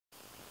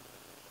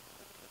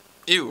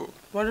Ew.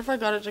 What if I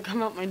got it to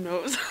come out my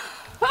nose?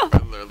 I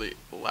literally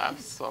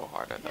laughed so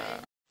hard at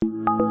that.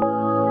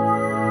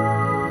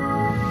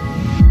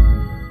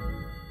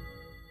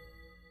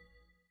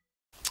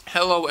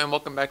 Hello and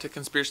welcome back to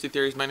Conspiracy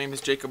Theories. My name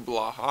is Jacob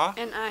Blaha.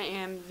 And I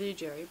am the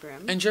Jerri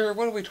Brim. And Jerri,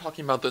 what are we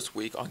talking about this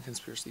week on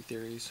Conspiracy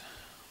Theories?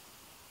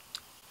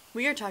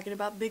 We are talking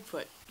about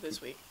Bigfoot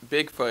this week.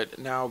 Bigfoot.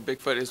 Now,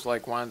 Bigfoot is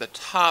like one of the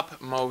top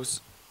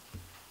most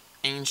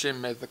ancient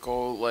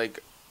mythical,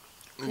 like,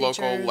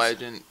 local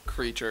legend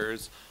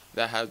creatures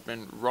that has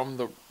been roamed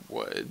the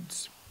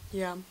woods.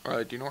 Yeah.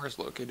 Do you know where it's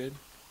located?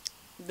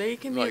 They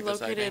can be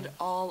located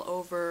all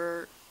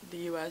over the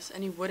U.S.,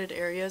 any wooded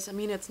areas. I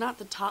mean, it's not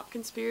the top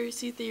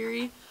conspiracy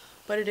theory,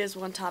 but it is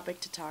one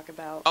topic to talk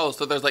about. Oh,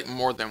 so there's like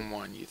more than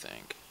one, you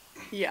think?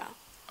 Yeah.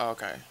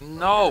 Okay.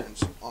 No!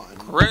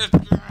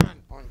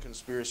 On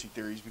conspiracy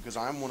theories, because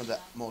I'm one of the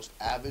most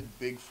avid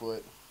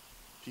Bigfoot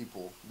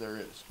people there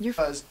is.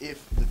 Because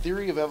if the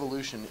theory of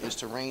evolution is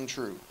to reign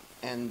true,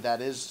 and that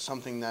is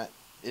something that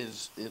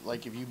is,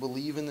 like, if you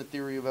believe in the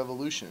theory of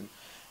evolution,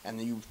 and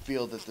you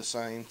feel that the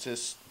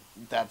scientists,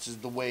 that's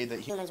the way that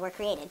humans were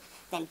created,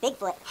 then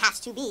Bigfoot has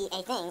to be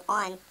a thing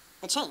on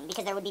the chain,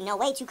 because there would be no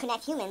way to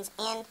connect humans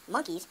and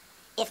monkeys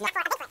if not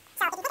for a Bigfoot.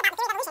 So if you think about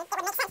the theory of evolution, it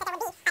would make sense that there would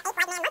be an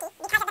ape, man, monkey,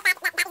 because of the fact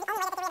that that is the only way that the theory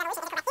of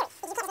evolution is correct.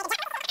 If you couldn't get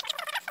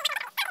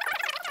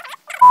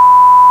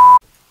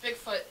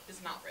Bigfoot is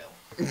not real.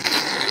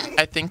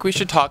 I think we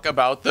should talk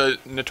about the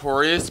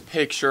notorious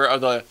picture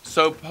of the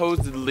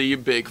supposedly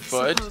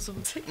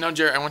Bigfoot. No,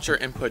 Jerri, I want your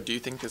input. Do you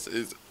think this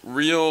is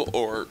real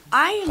or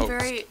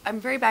hoaxed? I'm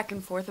very back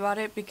and forth about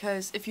it,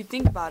 because if you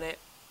think about it,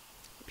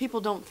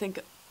 people don't think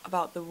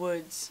about the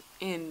woods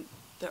in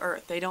the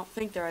earth. They don't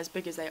think they're as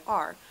big as they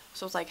are.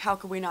 So it's like, how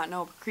could we not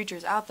know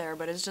creatures out there?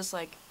 But it's just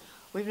like,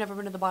 we've never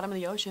been to the bottom of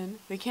the ocean.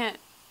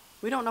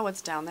 We don't know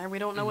what's down there. We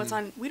don't know what's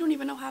on. We don't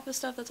even know half the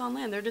stuff that's on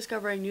land. They're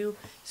discovering new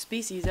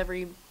species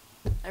every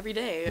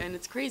day, and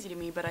it's crazy to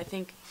me. But I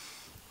think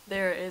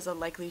there is a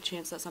likely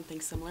chance that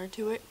something similar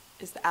to it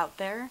is out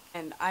there.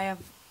 And I have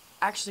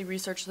actually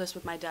researched this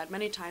with my dad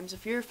many times.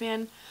 If you're a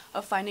fan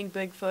of Finding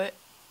Bigfoot,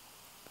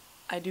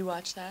 I do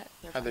watch that.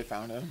 Have they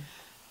found him?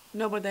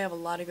 No, but they have a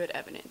lot of good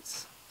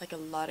evidence. Like, a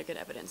lot of good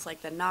evidence.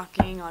 Like the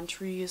knocking on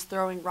trees,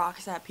 throwing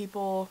rocks at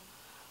people,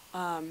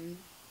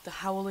 the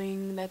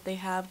howling that they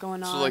have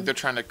going on. So, like, they're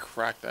trying to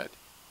crack that.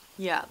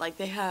 Yeah, like,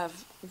 they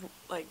have,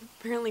 like,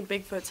 apparently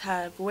Bigfoots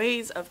have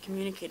ways of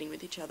communicating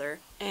with each other,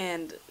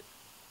 and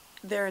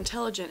they're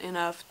intelligent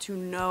enough to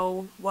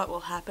know what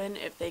will happen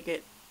if they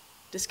get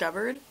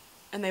discovered,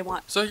 and they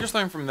want... So here's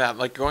something from that,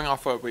 like, going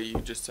off what you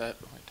just said.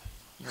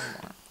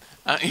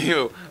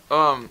 The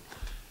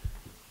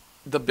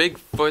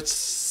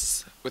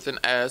Bigfoots with an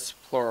S,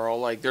 plural,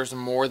 like, there's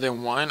more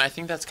than one. I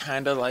think that's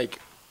kind of like...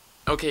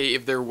 Okay,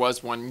 if there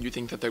was one, you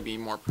think that there'd be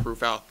more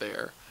proof out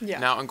there. Yeah.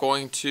 Now, in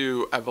going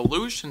to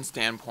evolution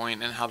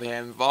standpoint and how they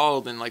have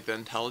evolved and, like, the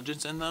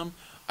intelligence in them,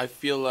 I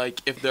feel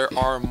like if there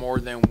are more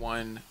than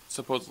one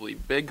supposedly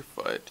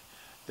Bigfoot,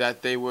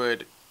 that they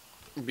would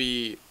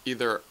be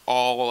either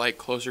all, like,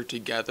 closer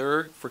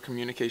together for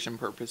communication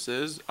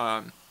purposes,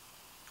 and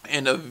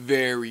a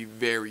very,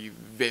 very,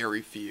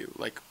 very few,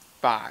 like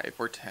 5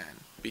 or 10.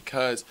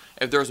 Because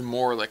if there's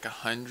more, like,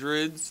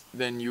 hundreds,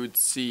 then you would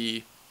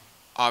see...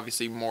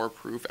 obviously more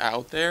proof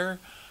out there.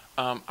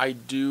 I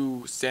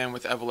do stand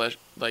with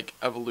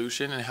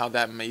evolution and how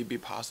that may be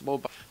possible.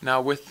 But now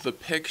with the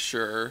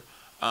picture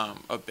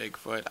of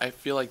Bigfoot, I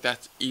feel like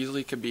that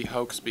easily could be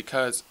hoaxed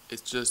because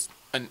it's just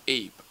an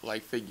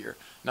ape-like figure.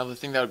 Now the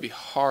thing that would be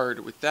hard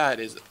with that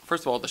is,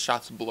 first of all, the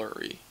shot's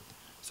blurry,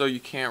 so you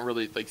can't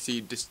really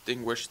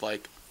distinguish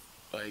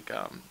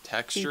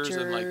textures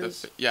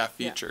features. And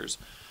features.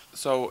 Yeah.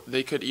 So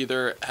they could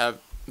either have.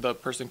 The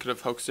person could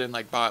have hoaxed in,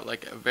 bought,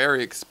 a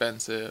very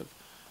expensive,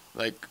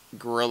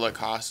 gorilla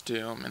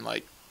costume and,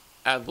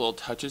 add little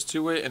touches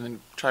to it and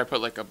then try to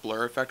put, a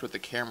blur effect with the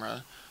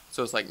camera.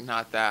 So it's,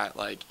 not that,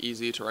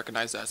 easy to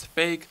recognize as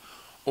fake.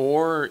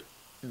 Or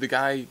the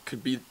guy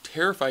could be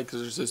terrified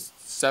because there's this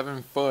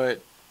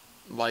 7-foot,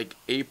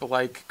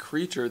 ape-like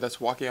creature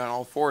that's walking on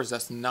all fours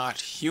that's not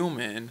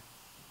human.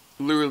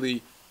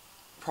 Literally,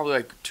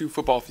 probably, 2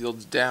 football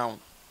fields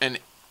down. And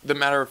the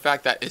matter of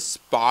fact that it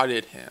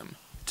spotted him.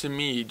 To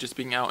me, just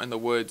being out in the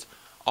woods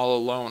all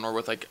alone or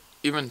with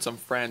even some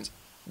friends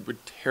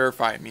would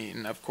terrify me,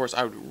 and of course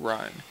I would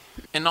run.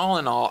 And all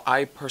in all,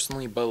 I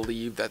personally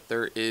believe that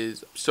there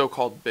is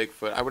so-called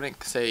Bigfoot. I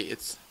wouldn't say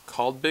it's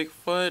called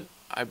Bigfoot.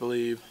 I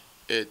believe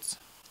it's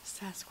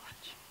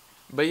Sasquatch.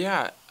 But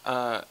yeah,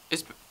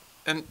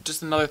 and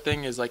just another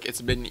thing is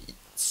it's been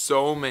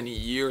so many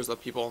years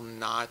of people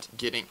not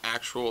getting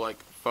actual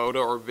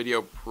photo or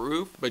video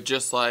proof, but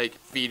just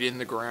feet in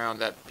the ground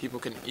that people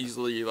can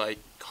easily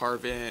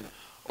carve in,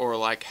 or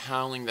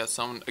howling that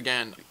someone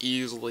again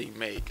easily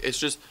make. It's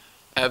just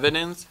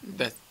evidence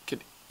that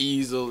could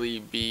easily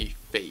be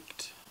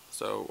faked.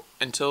 So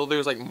until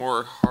there's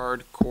more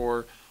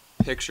hardcore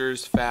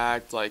pictures,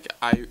 facts,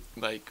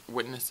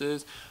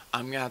 witnesses,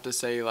 I'm gonna have to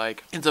say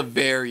like it's a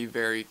very,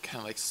 very kind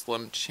of like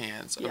slim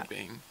chance of Yeah.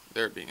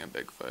 there being a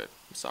Bigfoot.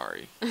 I'm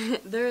sorry.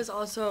 There is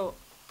also,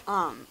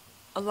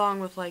 along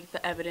with like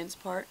the evidence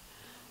part,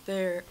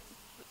 there,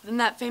 in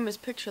that famous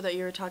picture that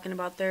you were talking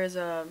about, there's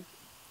a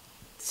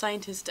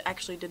scientist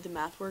actually did the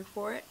math work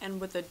for it,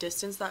 and with the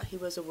distance that he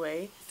was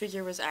away, the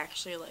figure was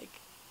actually like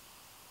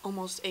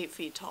almost 8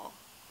 feet tall.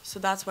 So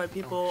that's why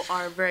people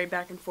are very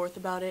back and forth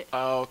about it.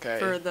 Oh, okay.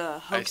 For the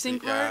hoaxing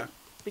see, part, yeah.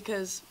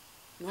 because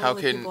How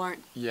normally can people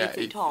aren't 8 8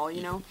 feet tall,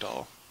 you know? feet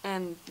tall.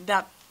 And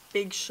that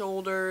big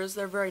shoulders,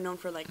 they're very known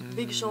for like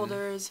big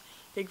shoulders,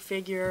 big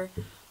figure.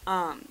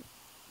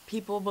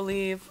 People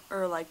believe,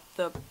 or like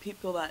the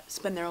people that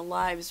spend their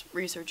lives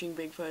researching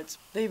Bigfoots,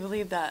 they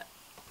believe that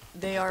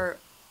they are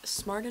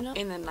smart enough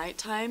in the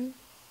nighttime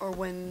or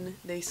when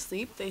they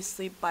sleep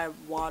by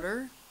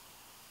water,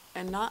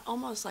 and not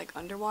almost like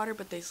underwater,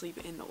 but they sleep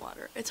in the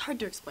water. It's hard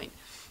to explain.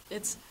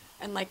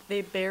 And like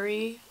they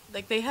bury,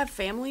 like they have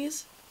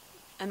families,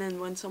 and then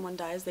when someone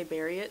dies, they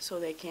bury it so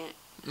they can't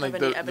have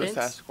any evidence.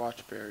 The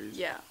Sasquatch berries.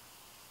 Yeah.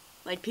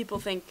 Like people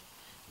think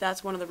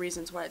that's one of the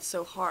reasons why it's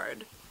so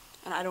hard.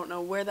 And I don't know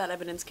where that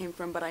evidence came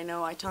from, but I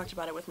know I talked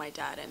about it with my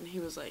dad, and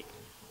he was like,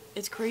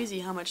 it's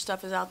crazy how much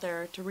stuff is out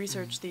there to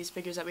research these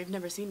figures that we've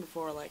never seen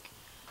before, like,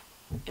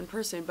 in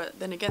person. But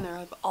then again, there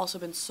have also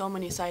been so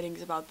many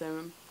sightings about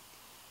them,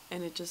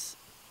 and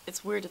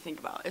it's weird to think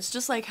about. It's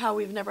just like how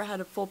we've never had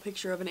a full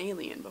picture of an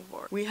alien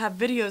before. We have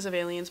videos of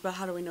aliens, but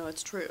how do we know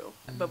it's true?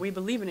 But we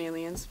believe in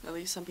aliens, at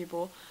least some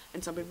people,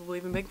 and some people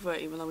believe in Bigfoot,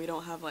 even though we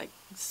don't have, like,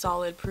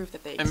 solid proof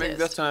that they exist. And maybe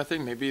that's another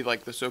thing. Maybe,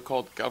 like, the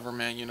so-called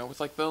government, you know, with,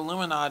 like, the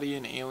Illuminati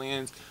and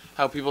aliens,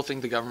 how people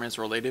think the government's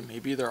related,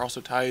 maybe they're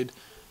also tied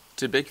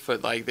to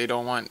Bigfoot. Like, they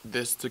don't want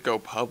this to go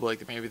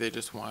public. Maybe they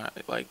just want,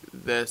 like,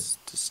 this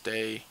to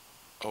stay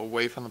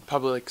away from the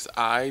public's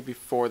eye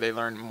before they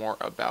learn more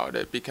about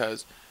it,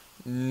 because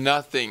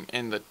nothing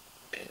in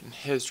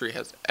history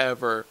has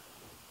ever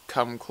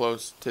come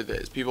close to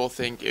this. People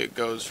think it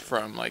goes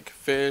from, like,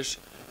 fish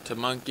to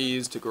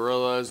monkeys to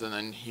gorillas and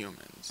then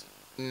humans.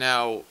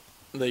 Now,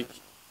 like,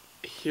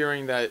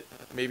 hearing that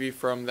maybe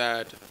from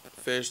that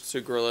fish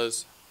to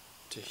gorillas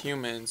to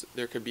humans,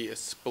 there could be a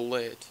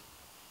split,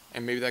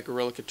 and maybe that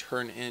gorilla could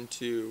turn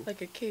into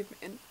like a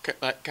caveman.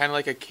 Kind of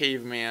like a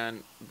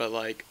caveman, but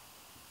like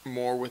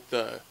more with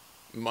the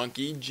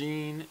monkey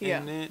gene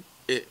in it.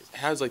 It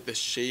has like the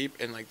shape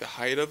and like the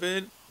height of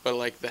it, but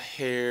like the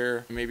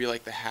hair, maybe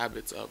like the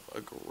habits of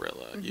a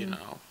gorilla, you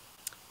know.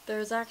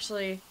 There's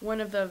actually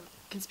one of the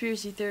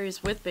conspiracy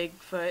theories with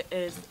Bigfoot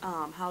is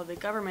how the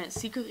government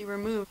secretly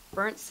removed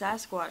burnt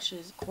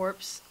Sasquatch's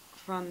corpse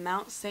from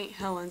Mount St.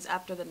 Helens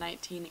after the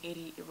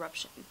 1980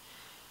 eruption.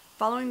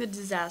 Following the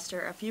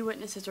disaster, a few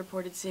witnesses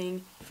reported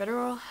seeing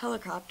federal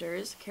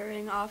helicopters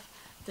carrying off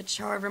the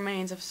charred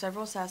remains of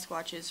several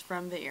Sasquatches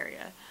from the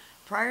area.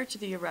 Prior to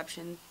the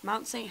eruption,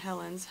 Mount St.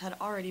 Helens had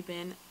already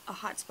been a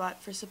hotspot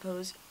for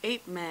supposed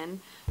ape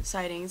men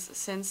sightings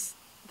since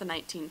the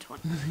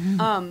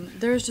 1920s.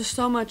 There's just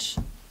so much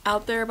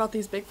out there about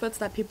these Bigfoots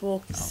that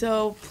people...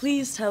 So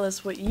please tell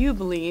us what you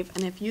believe,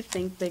 and if you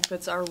think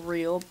Bigfoots are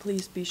real,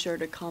 please be sure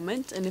to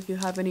comment. And if you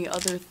have any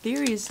other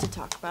theories to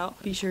talk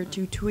about, be sure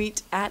to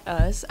tweet at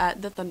us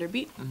at the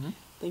Thunderbeat.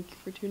 Thank you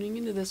for tuning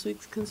into this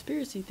week's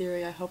conspiracy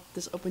theory. I hope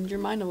this opened your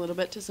mind a little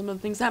bit to some of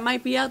the things that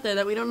might be out there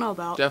that we don't know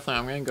about. Definitely,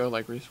 I'm gonna go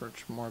like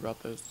research more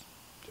about this,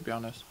 to be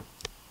honest.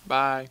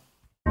 Bye.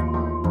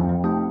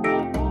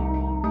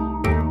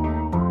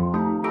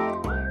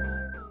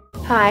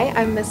 Hi,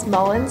 I'm Miss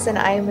Mullins, and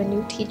I am a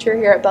new teacher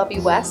here at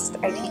Bellevue West.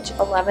 I teach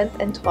 11th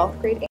and 12th grade